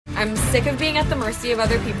I'm sick of being at the mercy of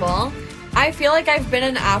other people. I feel like I've been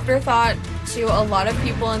an afterthought to a lot of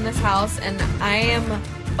people in this house, and I am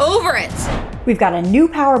over it. We've got a new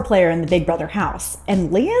power player in the Big Brother house,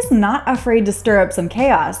 and Leah's not afraid to stir up some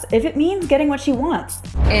chaos if it means getting what she wants.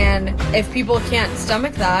 And if people can't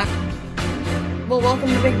stomach that, well, welcome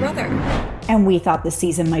to Big Brother. And we thought the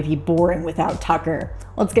season might be boring without Tucker.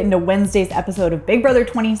 Let's get into Wednesday's episode of Big Brother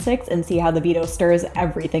 26 and see how the veto stirs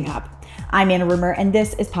everything up. I'm Anna Rumor, and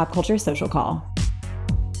this is Pop Culture Social Call.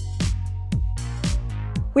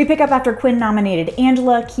 We pick up after Quinn nominated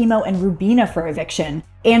Angela, Chemo, and Rubina for eviction.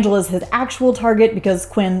 Angela's his actual target because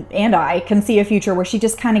Quinn and I can see a future where she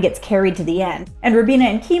just kind of gets carried to the end. And Rubina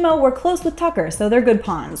and Chemo were close with Tucker, so they're good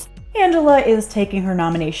pawns. Angela is taking her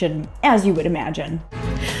nomination, as you would imagine.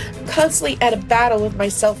 Constantly at a battle with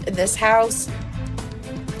myself in this house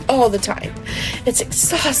all the time. It's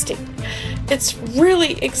exhausting. It's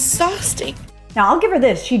really exhausting. Now, I'll give her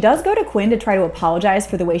this. She does go to Quinn to try to apologize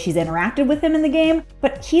for the way she's interacted with him in the game,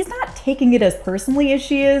 but he's not taking it as personally as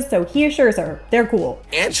she is, so he assures her they're cool.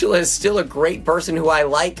 Angela is still a great person who I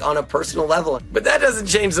like on a personal level, but that doesn't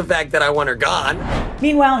change the fact that I want her gone.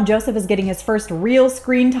 Meanwhile, Joseph is getting his first real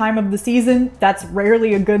screen time of the season. That's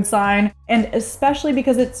rarely a good sign, and especially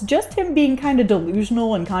because it's just him being kind of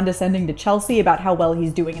delusional and condescending to Chelsea about how well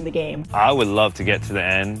he's doing in the game. I would love to get to the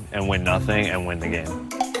end and win nothing and win the game.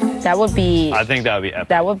 That would be... I think that would be epic.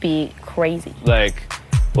 That would be crazy. Like,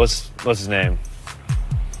 what's his name?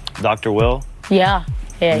 Dr. Will? Yeah.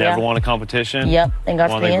 Never won a competition. Yep. And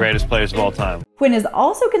got one of the greatest players of all time. Quinn is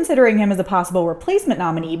also considering him as a possible replacement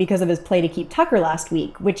nominee because of his play to keep Tucker last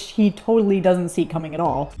week, which he totally doesn't see coming at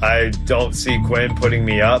all. I don't see Quinn putting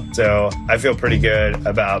me up, so I feel pretty good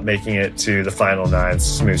about making it to the final 9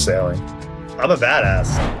 smooth sailing. I'm a badass.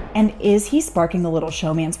 And is he sparking a little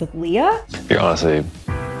showmance with Leah? You're honestly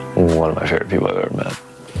one of my favorite people I've ever met.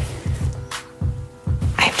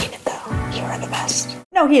 I mean it though. You are the best.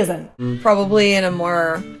 No, he isn't. Probably in a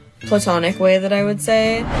more platonic way that I would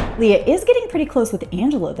say. Leah is getting pretty close with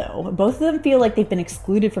Angela though. Both of them feel like they've been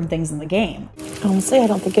excluded from things in the game. Honestly, I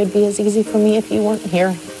don't think it'd be as easy for me if you weren't here.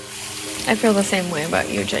 I feel the same way about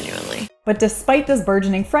you, genuinely. But despite this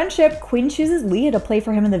burgeoning friendship, Quinn chooses Leah to play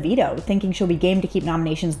for him in the veto, thinking she'll be game to keep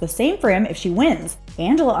nominations the same for him if she wins.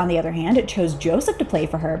 Angela, on the other hand, chose Joseph to play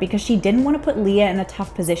for her because she didn't want to put Leah in a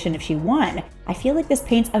tough position if she won. I feel like this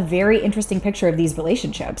paints a very interesting picture of these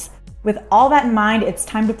relationships. With all that in mind, it's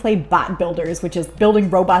time to play Bot Builders, which is building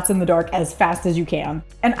robots in the dark as fast as you can.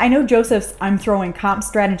 And I know Joseph's I'm throwing comp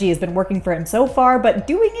strategy has been working for him so far, but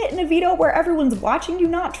doing it in a veto where everyone's watching you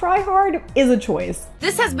not try hard is a choice.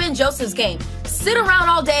 This has been Joseph's game. Sit around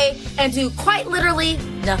all day and do quite literally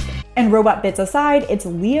nothing. And robot bits aside, it's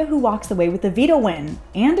Leah who walks away with the veto win,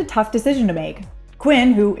 and a tough decision to make.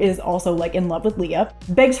 Quinn, who is also like in love with Leah,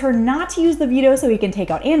 begs her not to use the veto so he can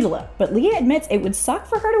take out Angela, but Leah admits it would suck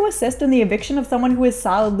for her to assist in the eviction of someone who is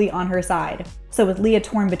solidly on her side. So with Leah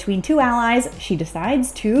torn between two allies, she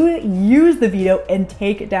decides to use the veto and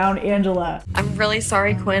take down Angela. I'm really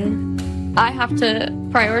sorry, Quinn. I have to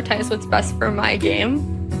prioritize what's best for my game,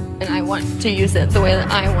 and I want to use it the way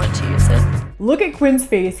that I want to use it. Look at Quinn's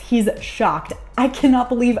face, he's shocked. I cannot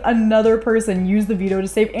believe another person used the veto to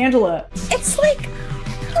save Angela. It's like,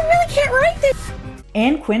 you really can't write this.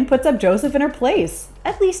 And Quinn puts up Joseph in her place.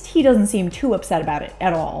 At least he doesn't seem too upset about it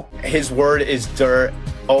at all. His word is dirt.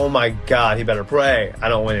 Oh my God, he better pray I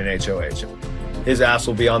don't win an HOH. His ass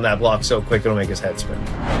will be on that block so quick it'll make his head spin.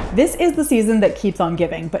 This is the season that keeps on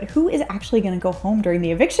giving, but who is actually going to go home during the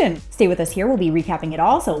eviction? Stay with us here, we'll be recapping it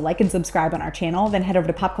all, so like and subscribe on our channel, then head over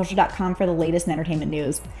to popculture.com for the latest in entertainment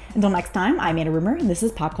news. Until next time, I'm Anna Rumor, and this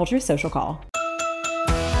is Pop Culture Social Call.